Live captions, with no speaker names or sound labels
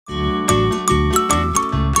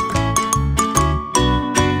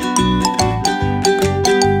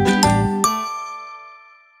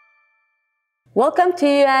Welcome to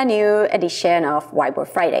a new edition of Whiteboard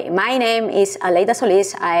Friday. My name is Aleyda.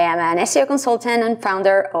 I am an SEO consultant and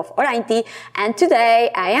founder of audit, and today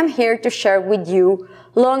I am here to share with you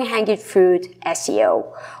long-hanging fruit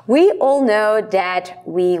SEO. We all know that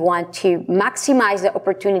we want to maximize the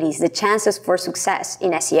opportunities, the chances for success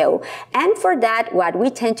in SEO. And for that, what we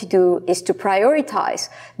tend to do is to prioritize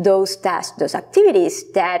those tasks, those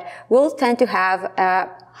activities that will tend to have a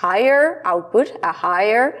higher output, a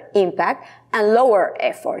higher impact, and lower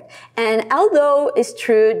effort. And although it's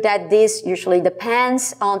true that this usually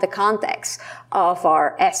depends on the context of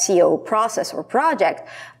our SEO process or project,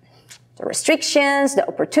 the restrictions, the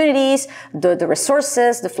opportunities, the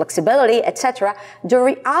resources, the flexibility, etc. The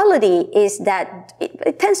reality is that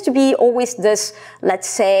it tends to be always this, let's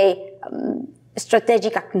say,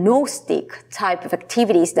 strategic agnostic type of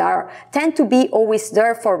activities that tend to be always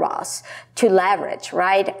there for us to leverage,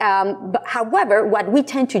 right? But however, what we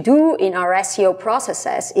tend to do in our SEO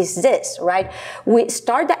processes is this, right? We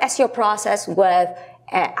start the SEO process with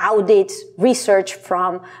audit research,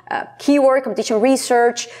 from keyword competition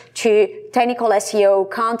research to technical SEO,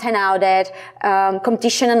 content audit,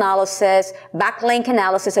 competition analysis, backlink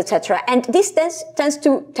analysis, etc. And this tends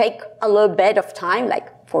to take a little bit of time, like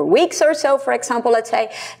 4 weeks or so, for example, let's say.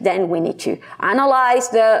 Then we need to analyze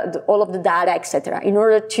all of the data, etc., in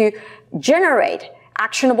order to generate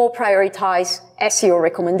actionable, prioritized SEO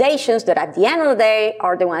recommendations that at the end of the day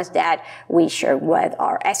are the ones that we share with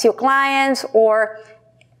our SEO clients or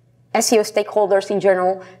SEO stakeholders in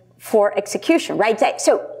general for execution, right?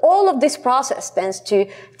 So all of this process tends to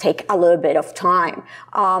take a little bit of time.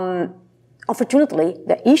 Unfortunately,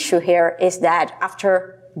 the issue here is that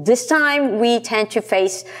after this time, we tend to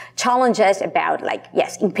face challenges about, like,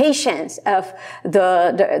 yes, impatience of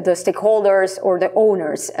the stakeholders or the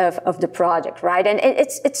owners of the project, right? And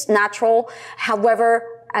it's natural. However,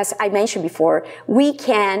 as I mentioned before, we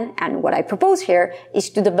can, and what I propose here is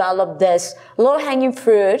to develop this low-hanging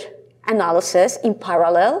fruit analysis in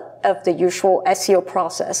parallel of the usual SEO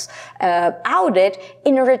process audit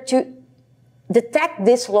in order to detect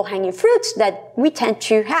these low-hanging fruits that we tend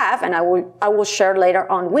to have, and I will share later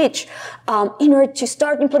on which, in order to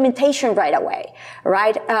start implementation right away,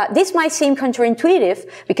 right? This might seem counterintuitive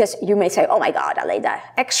because you may say, oh my God, Aleyda,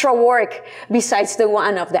 extra work besides the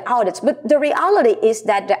one of the audits. But the reality is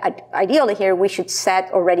that ideally here we should set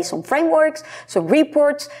already some frameworks, some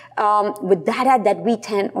reports with data that we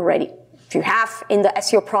tend already to have in the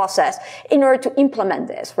SEO process in order to implement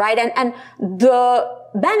this, right? And the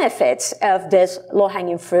benefits of this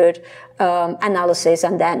low-hanging fruit analysis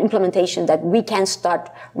and then implementation that we can start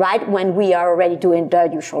right when we are already doing the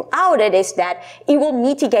usual audit is that it will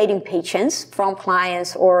mitigate impatience from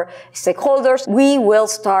clients or stakeholders. We will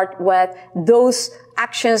start with those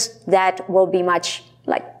actions that will be much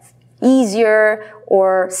like easier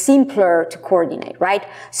or simpler to coordinate, right?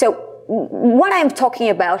 So what I'm talking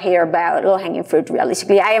about here about low-hanging fruit,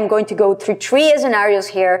 realistically, I am going to go through 3 scenarios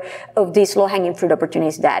here of these low-hanging fruit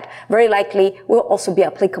opportunities that very likely will also be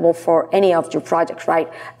applicable for any of your projects,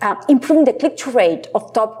 right? Improving the click-through rate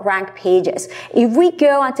of top-ranked pages. If we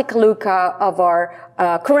go and take a look of our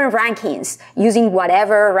current rankings using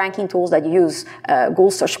whatever ranking tools that you use,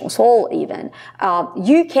 Google Search Console even,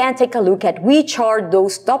 you can take a look at which are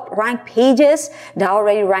those top-ranked pages that are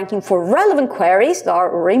already ranking for relevant queries that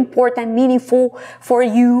are important, meaningful for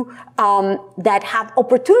you, that have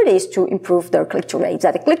opportunities to improve their click-through rates,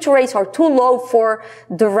 that the click-through rates are too low for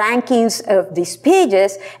the rankings of these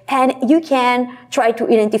pages, and you can try to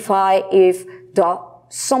identify if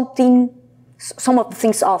some of the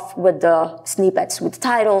things off with the snippets, with the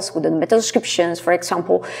titles, with the meta descriptions, for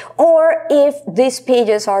example, or if these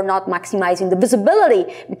pages are not maximizing the visibility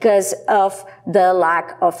because of the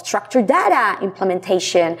lack of structured data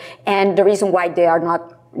implementation and the reason why they are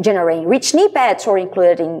not generating rich snippets or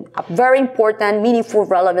including a very important, meaningful,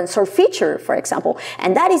 relevant search feature, for example.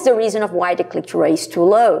 And that is the reason of why the click-through rate is too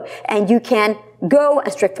low. And you can go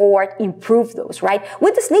and straightforward improve those, right?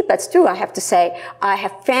 With the snippets too, I have to say, I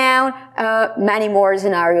have found many more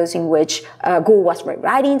scenarios in which Google was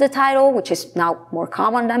rewriting the title, which is now more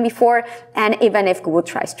common than before. And even if Google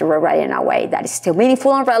tries to rewrite it in a way that is still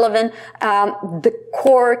meaningful and relevant, the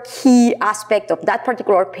core key aspect of that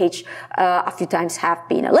particular page a few times have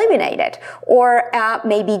been eliminated. Or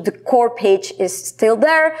maybe the core page is still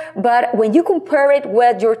there, but when you compare it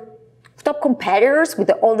with your top competitors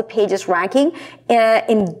with all the pages ranking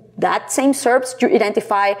in that same SERPs, you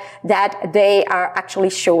identify that they are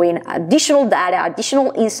actually showing additional data,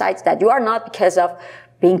 additional insights that you are not because of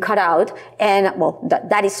being cut out, and well,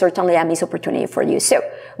 that is certainly a missed opportunity for you. So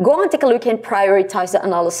go and take a look and prioritize the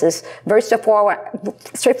analysis, very straightforward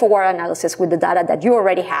analysis with the data that you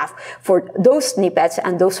already have for those snippets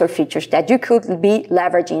and those search features that you could be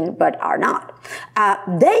leveraging but are not.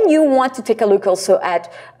 Then you want to take a look also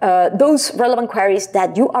at those relevant queries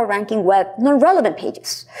that you are ranking with non-relevant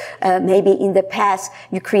pages. Maybe in the past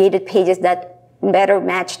you created pages that better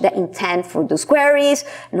match the intent for those queries,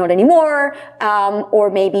 not anymore, or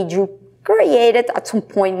maybe you created at some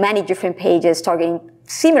point many different pages targeting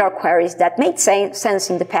similar queries that made sense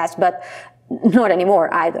in the past, but not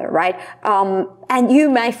anymore either, right? And you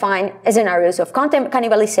may find scenarios of content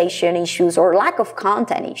cannibalization issues or lack of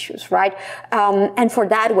content issues, right? And for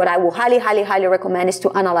that, what I will highly recommend is to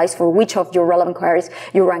analyze for which of your relevant queries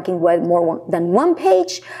you're ranking with more than one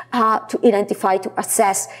page, to identify, to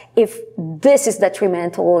assess if this is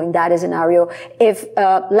detrimental in that scenario, if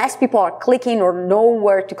less people are clicking or know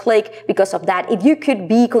where to click because of that, if you could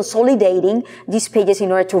be consolidating these pages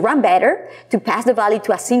in order to run better, to pass the value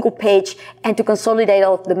to a single page, and to consolidate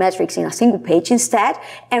all of the metrics in a single page instead.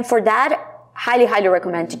 And for that, highly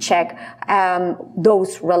recommend to check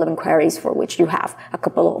those relevant queries for which you have a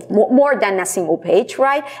couple of more than a single page,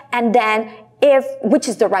 right? And then which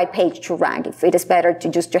is the right page to rank, if it is better to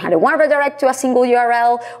just have one redirect to a single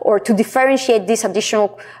URL, or to differentiate this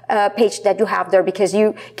additional page that you have there, because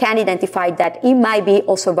you can identify that it might be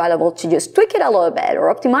also valuable to just tweak it a little bit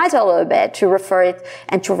or optimize it a little bit to refer it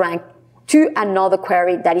and to rank to another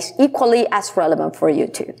query that is equally as relevant for you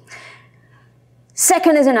too.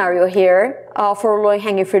 Second scenario here for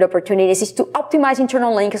low-hanging fruit opportunities is to optimize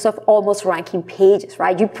internal links of almost ranking pages,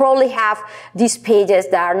 right? You probably have these pages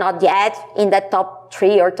that are not yet in the top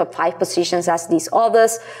 3 or top 5 positions as these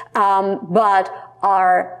others, but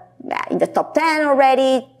are in the top 10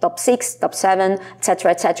 already, top 6, top 7,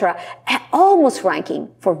 etc., almost ranking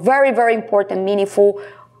for very important, meaningful,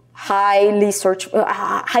 highly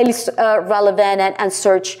relevant and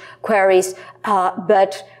search queries.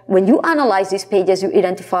 But when you analyze these pages, you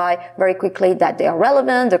identify very quickly that they are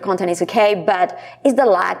relevant, the content is okay, but it's the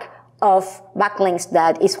lack of backlinks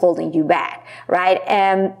that is holding you back, right?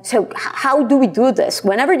 So how do we do this?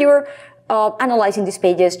 Whenever you're analyzing these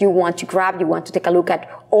pages, you want to take a look at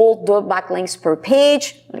all the backlinks per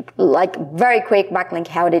page, like very quick backlink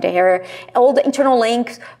audit here, all the internal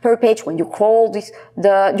links per page. When you crawl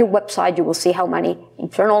your website, you will see how many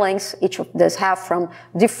internal links each of these have from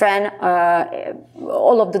different,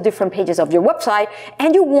 all of the different pages of your website.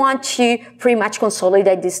 And you want to pretty much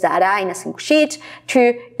consolidate this data in a single sheet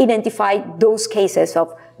to identify those cases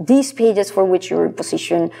of these pages for which you're in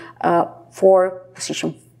position, for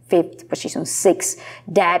position 5th, position 6,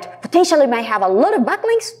 that potentially might have a lot of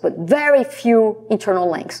backlinks, but very few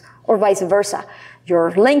internal links, or vice versa.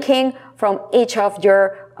 You're linking from each of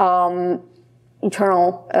your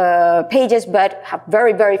internal pages, but have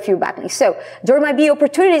very few backlinks. So there might be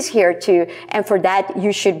opportunities here too, and for that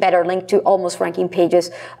you should better link to almost ranking pages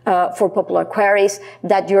for popular queries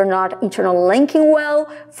that you're not internal linking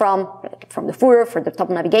well from the footer, for the top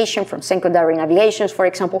navigation, from secondary navigations, for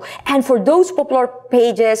example, and for those popular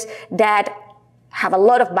pages that have a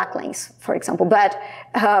lot of backlinks, for example, but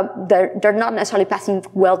they're not necessarily passing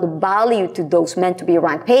well the value to those meant to be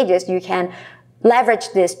ranked pages. You can leverage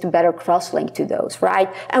this to better cross-link to those,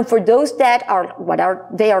 right? And for those that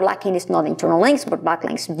they are lacking is not internal links, but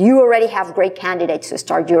backlinks. You already have great candidates to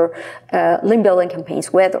start your link building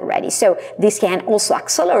campaigns with already. So this can also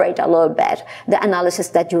accelerate a little bit the analysis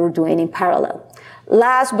that you're doing in parallel.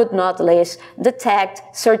 Last but not least,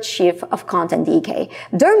 detect search shift of content decay.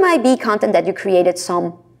 There might be content that you created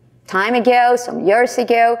some time ago, some years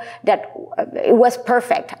ago, that it was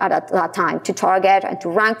perfect at that time to target and to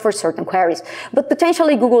rank for certain queries. But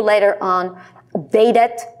potentially Google later on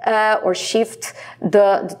updated or shift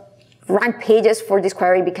the rank pages for this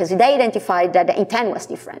query because they identified that the intent was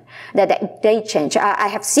different, that they changed. I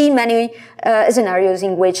have seen many scenarios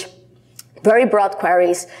in which very broad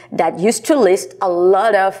queries that used to list a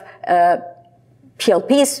lot of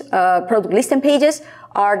PLPs, product listing pages,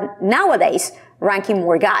 are nowadays ranking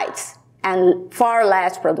more guides and far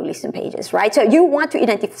less product listing pages, right? So you want to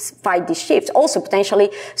identify these shifts. Also, potentially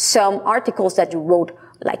some articles that you wrote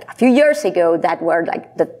like a few years ago that were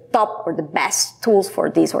like the top or the best tools for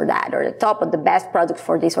this or that, or the top of the best products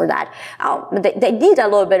for this or that. They did a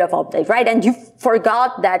little bit of update, right? And you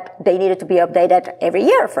forgot that they needed to be updated every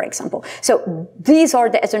year, for example. So these are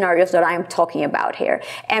the scenarios that I am talking about here.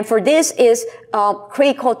 And for this is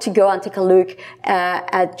critical to go and take a look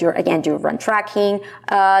at your run tracking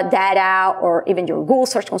data, or even your Google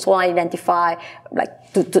Search Console, and identify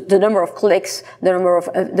like the number of clicks, the number of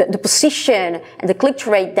the position and the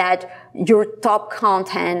click-through rate that your top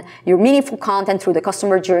content, your meaningful content through the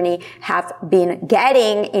customer journey have been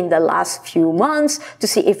getting in the last few months, to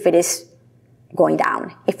see if it is going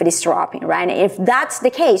down, if it is dropping, right? And if that's the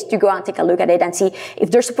case, you go and take a look at it and see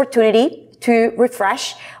if there's opportunity to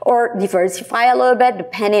refresh or diversify a little bit,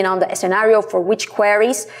 depending on the scenario for which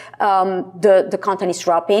queries the content is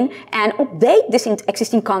dropping, and update this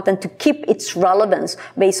existing content to keep its relevance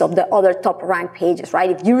based on the other top ranked pages, right?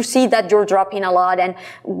 If you see that you're dropping a lot, and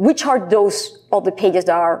which are those of the pages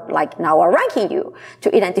that are like now are ranking you,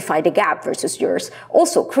 to identify the gap versus yours.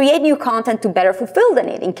 Also, create new content to better fulfill the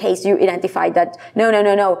need in case you identify that no,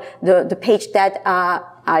 the page that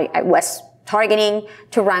I was targeting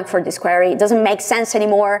to rank for this query, it doesn't make sense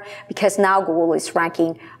anymore, because now Google is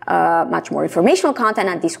ranking much more informational content,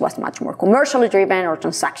 and this was much more commercially driven or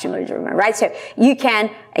transactionally driven, right? So you can,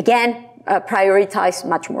 again, prioritize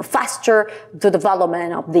much more faster the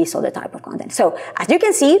development of this other type of content. So as you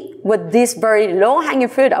can see, with this very low-hanging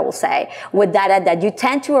fruit, I will say, with data that you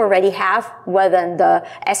tend to already have within the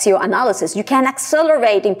SEO analysis, you can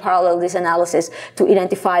accelerate in parallel this analysis to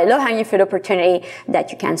identify low-hanging fruit opportunity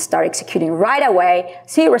that you can start executing right away,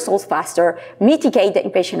 see results faster, mitigate the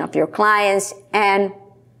impatience of your clients, and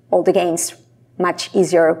all the gains much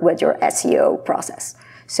easier with your SEO process.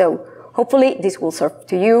 So hopefully this will serve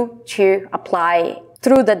to you to apply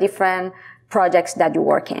through the different projects that you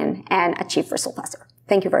work in and achieve results faster.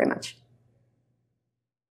 Thank you very much.